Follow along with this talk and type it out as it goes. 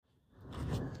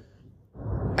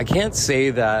I can't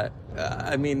say that.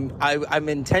 I'm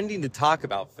intending to talk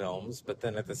about films, but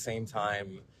then at the same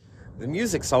time, the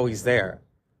music's always there.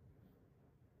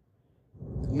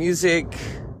 Music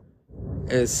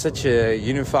is such a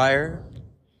unifier.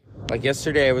 Like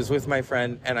yesterday, I was with my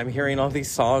friend, and I'm hearing all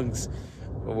these songs.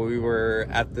 We were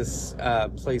at this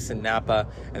place in Napa,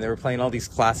 and they were playing all these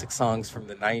classic songs from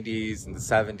the 90s and the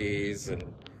 70s,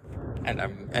 and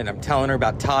I'm telling her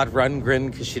about Todd Rundgren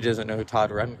because she doesn't know who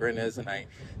Todd Rundgren is, and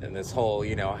this whole,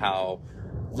 how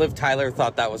Liv Tyler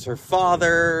thought that was her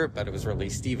father, but it was really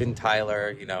Steven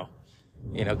Tyler,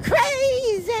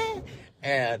 crazy,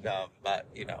 and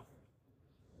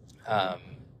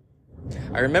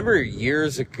I remember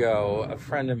years ago, a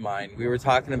friend of mine, we were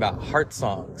talking about heart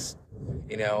songs,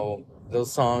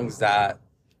 those songs that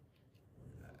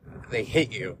they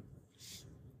hit you,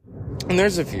 and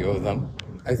there's a few of them.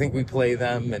 I think we play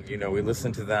them and, we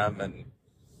listen to them and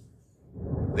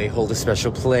they hold a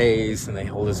special place and they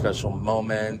hold a special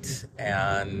moment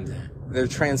and they're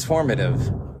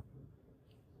transformative.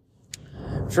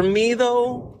 For me,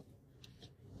 though,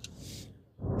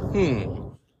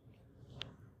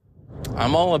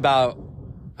 I'm all about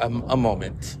a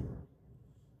moment.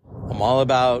 I'm all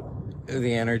about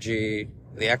the energy,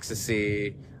 the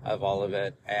ecstasy of all of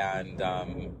it. And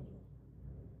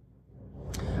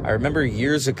I remember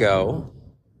years and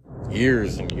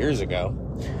years ago,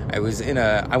 I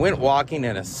went walking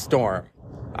in a storm.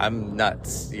 I'm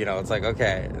nuts. It's like,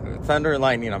 okay, thunder and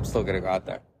lightning, I'm still going to go out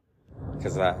there.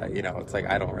 Because, it's like,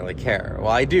 I don't really care.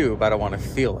 Well, I do, but I want to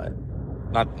feel it.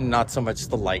 Not so much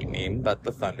the lightning, but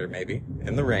the thunder maybe,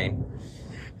 and the rain.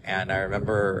 And I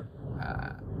remember,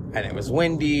 and it was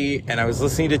windy, and I was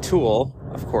listening to Tool,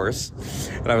 of course,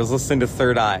 and I was listening to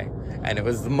Third Eye. And it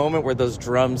was the moment where those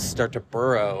drums start to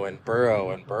burrow and burrow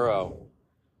and burrow.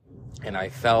 And I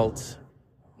felt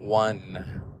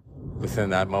one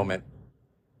within that moment.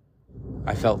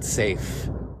 I felt safe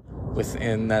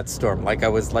within that storm. Like I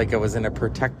was in a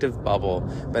protective bubble.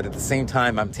 But at the same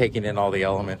time, I'm taking in all the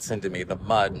elements into me. The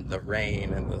mud, and the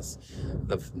rain, and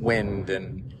the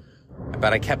wind.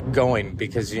 But I kept going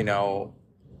because,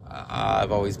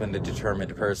 I've always been a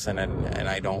determined person. And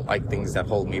I don't like things that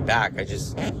hold me back. I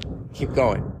just keep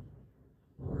going.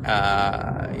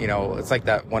 It's like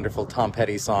that wonderful Tom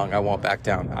Petty song, I Won't Back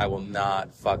Down. I will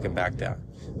not fucking back down.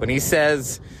 When he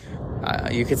says,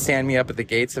 you could stand me up at the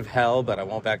gates of hell, but I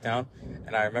won't back down.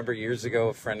 And I remember years ago,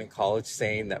 a friend in college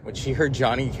saying that when she heard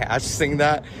Johnny Cash sing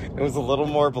that, it was a little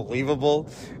more believable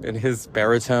in his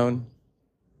baritone.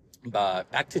 But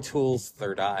back to Tool's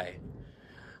Third Eye.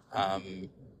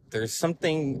 There's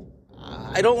something,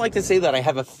 I don't like to say that I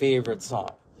have a favorite song,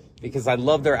 because I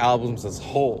love their albums as a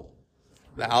whole.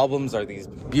 The albums are these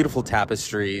beautiful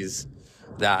tapestries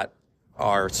that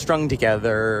are strung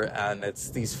together, and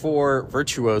it's these four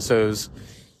virtuosos: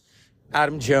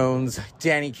 Adam Jones,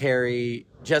 Danny Carey,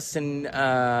 Justin,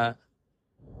 I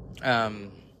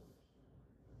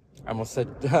almost said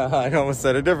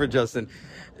a different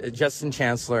Justin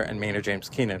Chancellor and Maynard James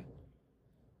Keenan.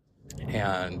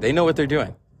 And they know what they're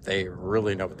doing. They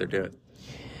really know what they're doing.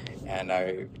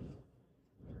 And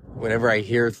whenever I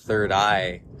hear Third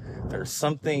Eye, there's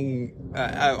something,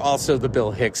 also the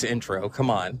Bill Hicks intro, come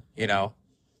on,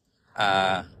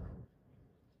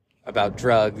 about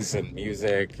drugs and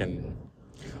music and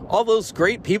all those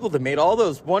great people that made all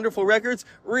those wonderful records,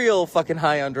 real fucking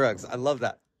high on drugs. I love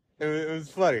that. It was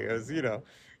funny. It was, he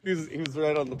was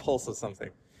right on the pulse of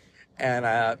something. And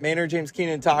Maynard James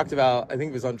Keenan talked about, I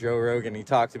think it was on Joe Rogan, he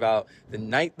talked about the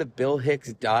night that Bill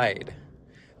Hicks died.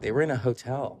 They were in a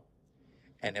hotel,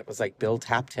 and it was like Bill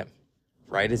tapped him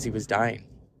right as he was dying.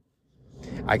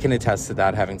 I can attest to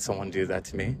that, having someone do that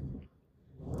to me.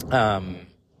 And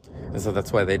so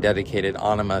that's why they dedicated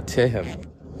Anima to him.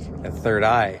 And Third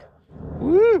Eye.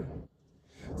 Woo!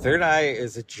 Third Eye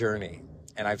is a journey.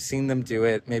 And I've seen them do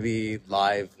it maybe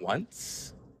live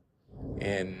once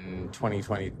in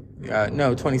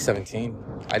 2017.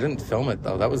 I didn't film it,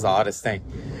 though. That was the oddest thing.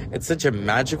 It's such a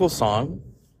magical song.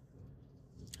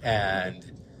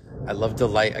 And I love to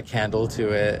light a candle to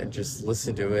it and just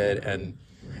listen to it. And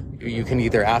you can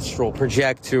either astral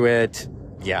project to it.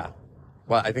 Yeah.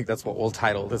 Well, I think that's what we'll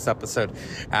title this episode.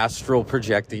 Astral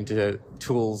projecting to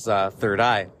Tool's Third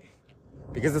Eye.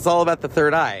 Because it's all about the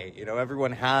third eye.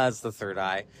 Everyone has the third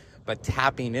eye. But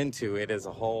tapping into it is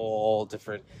a whole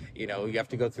different, you have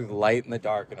to go through the light and the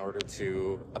dark in order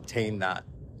to obtain that.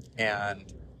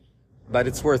 But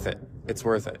it's worth it. It's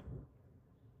worth it.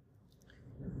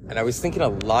 And I was thinking a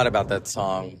lot about that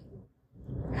song,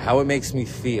 how it makes me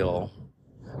feel.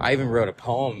 I even wrote a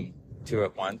poem to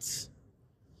it once.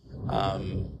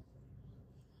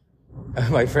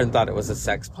 My friend thought it was a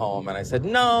sex poem, and I said,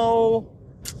 no,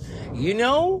 you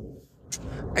know,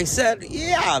 I said,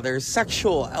 yeah, there's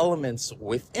sexual elements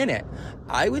within it.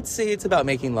 I would say it's about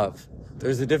making love.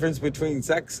 There's a difference between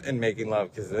sex and making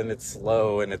love, because then it's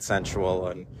slow and it's sensual,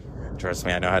 and trust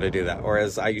me, I know how to do that. Or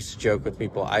as I used to joke with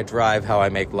people, I drive how I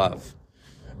make love.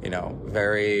 You know,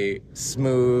 very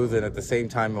smooth, and at the same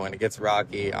time, when it gets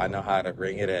rocky, I know how to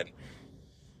bring it in.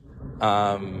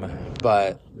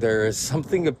 But there is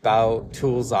something about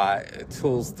Tool's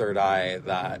Third Eye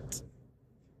that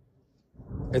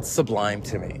it's sublime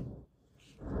to me.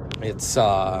 It's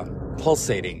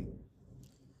pulsating.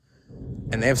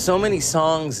 And they have so many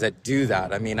songs that do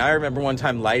that. I mean, I remember one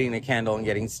time lighting a candle and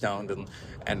getting stoned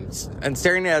and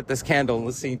staring at this candle and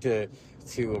listening to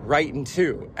Right in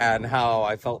Two, and how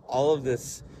I felt all of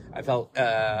this. I felt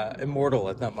immortal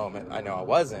at that moment. I know I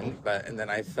wasn't, and then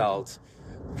I felt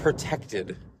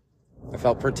protected. I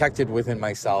felt protected within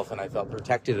myself, and I felt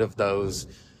protected of those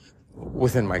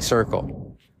within my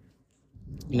circle.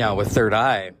 Now with Third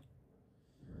Eye,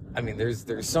 I mean,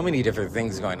 there's so many different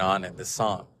things going on in this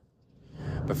song.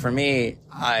 But for me,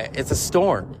 it's a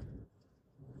storm.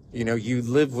 You know, you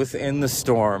live within the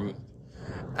storm,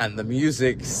 and the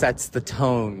music sets the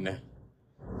tone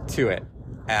to it.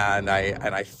 And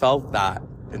I felt that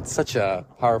in such a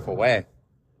powerful way.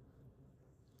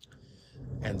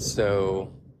 And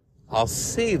so I'll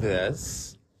say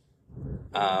this,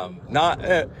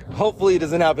 hopefully it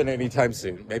doesn't happen anytime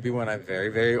soon. Maybe when I'm very,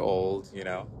 very old, you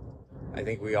know. I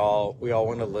think we all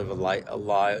want to live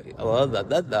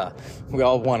we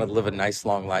all want to live a nice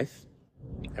long life,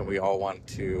 and we all want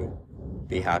to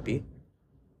be happy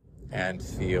and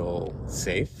feel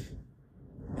safe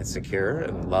and secure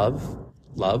and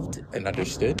loved and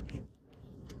understood,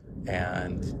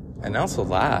 and also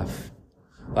laugh.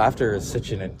 Laughter is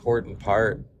such an important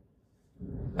part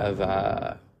of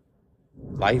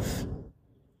life.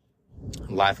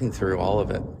 Laughing through all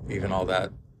of it, even all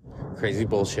that crazy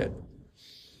bullshit.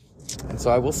 And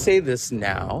so I will say this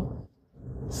now,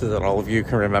 so that all of you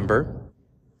can remember,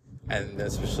 and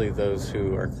especially those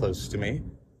who are close to me.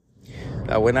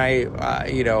 When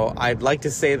I'd like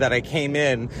to say that I came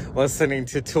in listening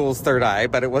to Tool's Third Eye,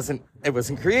 but it wasn't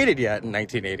created yet in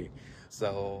 1980.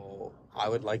 So I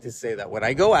would like to say that when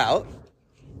I go out,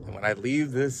 and when I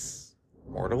leave this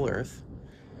mortal earth,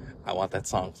 I want that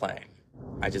song playing.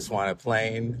 I just want it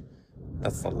playing.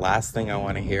 That's the last thing I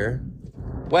want to hear.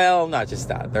 Well, not just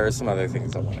that. There are some other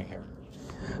things I want to hear.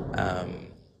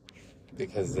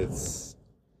 Because it's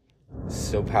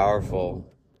so powerful.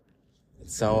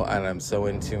 And I'm so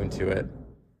in tune to it.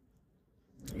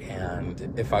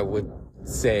 And if I would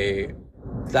say,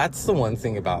 that's the one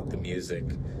thing about the music.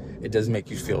 It does make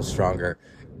you feel stronger.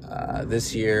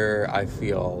 This year, I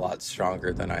feel a lot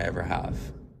stronger than I ever have.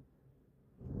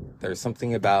 There's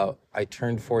something about, I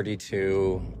turned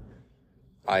 42.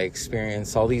 I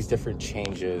experienced all these different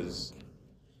changes.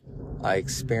 I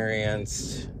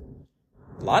experienced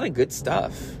a lot of good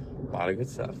stuff. A lot of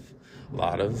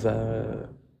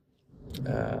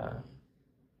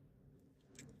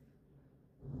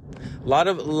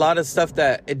stuff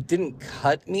that it didn't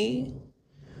cut me,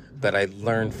 but I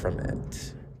learned from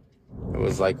it. It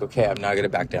was like, okay, I'm not going to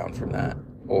back down from that.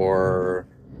 Or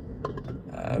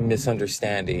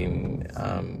misunderstanding,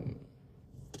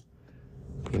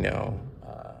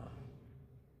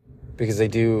 because I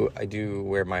do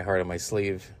wear my heart on my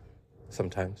sleeve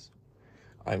sometimes.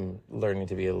 I'm learning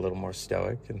to be a little more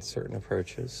stoic in certain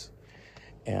approaches.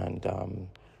 And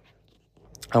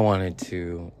I wanted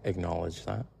to acknowledge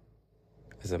that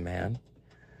as a man,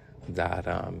 that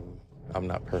I'm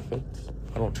not perfect.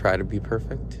 I don't try to be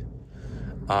perfect.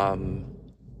 I'm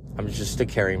just a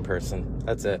caring person.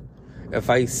 That's it. If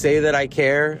I say that I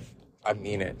care, I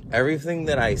mean it. Everything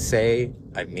that I say,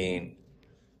 I mean.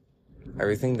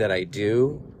 Everything that I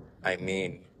do, I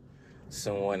mean.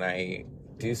 So when I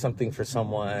do something for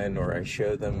someone or I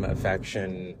show them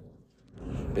affection,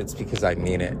 it's because I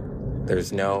mean it.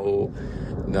 There's no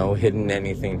hidden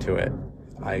anything to it.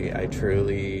 I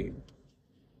truly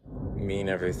mean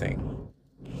everything.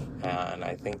 And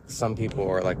I think some people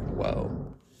are like, whoa.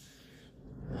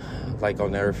 Like, I'll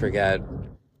never forget.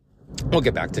 We'll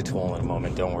get back to Tool in a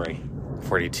moment, don't worry.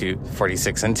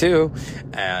 46 and 2.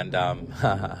 And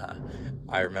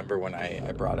I remember when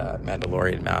I brought a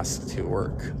Mandalorian mask to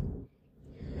work.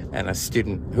 And a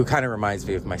student who kind of reminds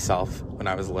me of myself when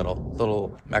I was a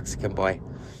little Mexican boy.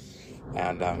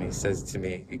 And he says to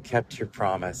me, "You kept your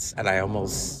promise." And I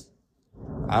almost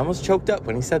choked up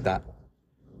when he said that.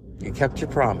 "You kept your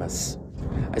promise."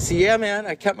 I said, "Yeah, man,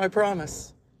 I kept my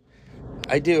promise.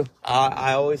 I do.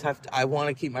 I always have to. I want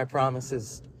to keep my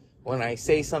promises when I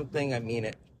say something, I mean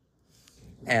it.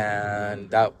 And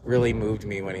that really moved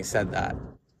me when he said that.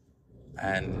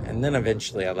 And then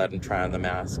eventually I let him try on the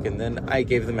mask. And then I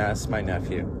gave the mask to my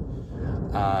nephew.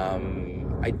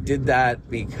 I did that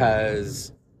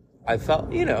because I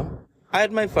felt, I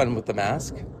had my fun with the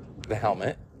mask, the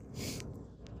helmet.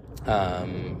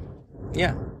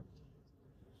 Yeah.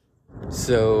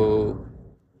 So,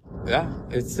 yeah,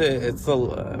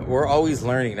 we're always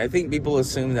learning. I think people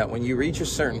assume that when you reach a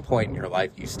certain point in your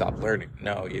life, you stop learning.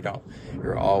 No, you don't.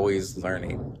 You're always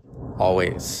learning.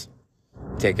 Always.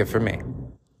 Take it from me.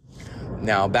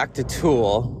 Now, back to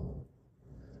Tool.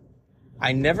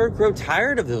 I never grow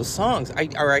tired of those songs.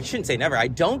 I shouldn't say never. I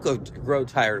don't grow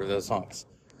tired of those songs.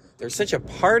 They're such a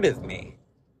part of me.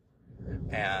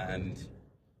 And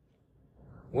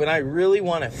when I really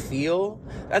want to feel,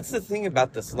 that's the thing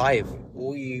about this life.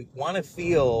 We want to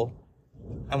feel,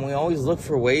 and we always look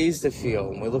for ways to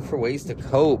feel, and we look for ways to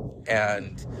cope.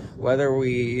 And whether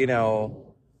we,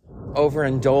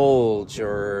 overindulge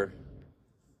or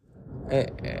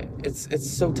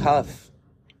it's so tough.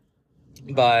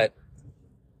 But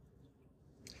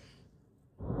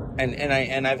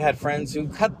and I've had friends who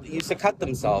used to cut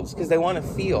themselves because they want to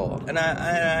feel, and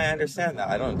I understand that.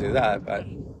 I don't do that, but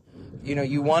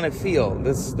you want to feel.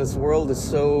 This world is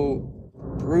so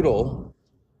brutal,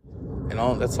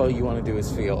 and that's all you want to do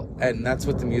is feel, and that's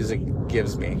what the music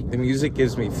gives me. The music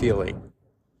gives me feeling.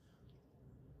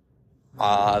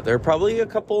 There are probably a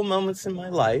couple moments in my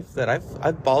life that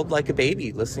I've bawled like a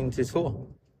baby listening to Tool.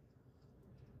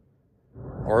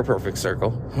 Or A Perfect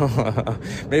Circle.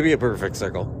 Maybe A Perfect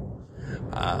Circle.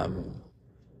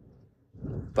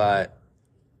 But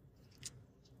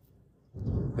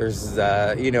there's,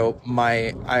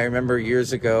 I remember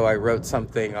years ago I wrote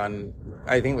something on,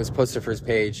 I think it was Pussifer's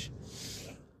page,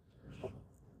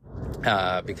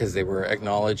 because they were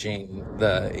acknowledging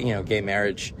the, gay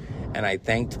marriage. And I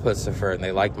thanked Pussifer, and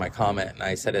they liked my comment. And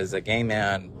I said, as a gay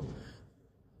man,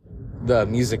 the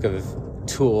music of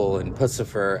Tool and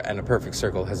Pussifer and A Perfect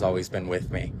Circle has always been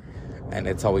with me. And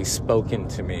it's always spoken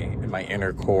to me in my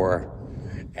inner core.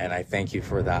 And I thank you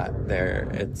for that.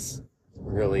 It's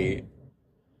really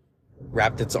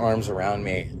wrapped its arms around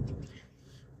me,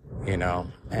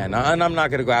 And I'm not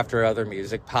going to go after other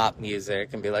music, pop music,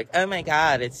 and be like, oh my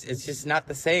God, it's just not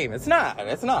the same. It's not.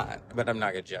 But I'm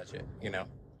not going to judge it,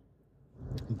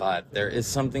 But there is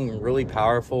something really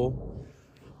powerful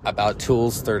about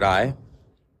Tool's Third Eye.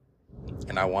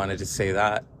 And I wanted to say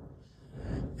that.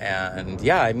 And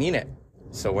yeah, I mean it.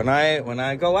 So when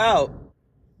I go out,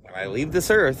 when I leave this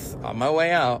earth on my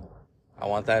way out, I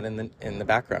want that in the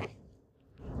background.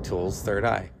 Tool's Third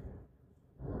Eye.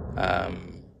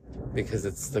 Because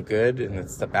it's the good and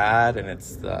it's the bad and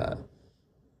it's the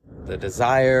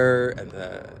desire and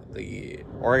the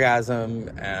orgasm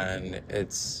and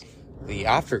it's the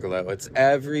afterglow. It's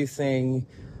everything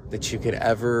that you could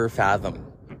ever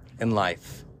fathom in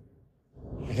life.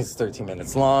 It's 13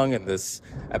 minutes long, and this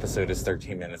episode is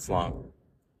 13 minutes long.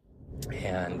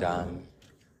 And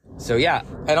so yeah,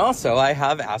 and also I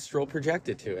have astral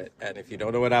projected to it. And if you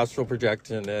don't know what astral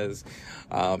projection is,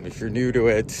 if you're new to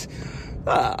it,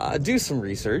 do some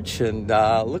research and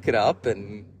look it up,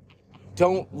 and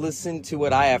don't listen to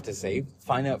what I have to say.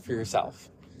 Find out for yourself,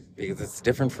 because it's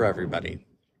different for everybody.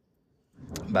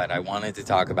 But I wanted to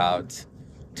talk about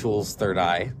Tool's Third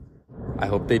Eye. I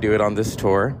hope they do it on this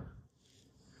tour.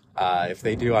 If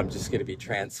they do, I'm just going to be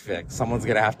transfixed. Someone's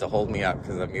going to have to hold me up,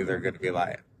 because I'm either going to be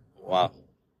like, wow.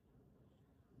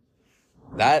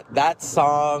 That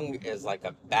song is like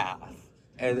a bath.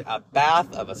 And a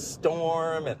bath of a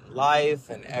storm and life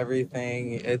and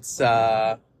everything. It's,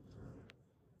 or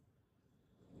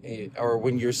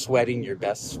when you're sweating your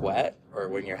best sweat, or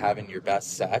when you're having your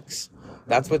best sex.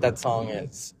 That's what that song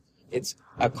is. It's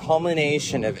a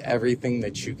culmination of everything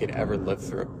that you could ever live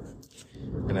through.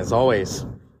 And as always,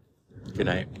 good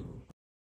night.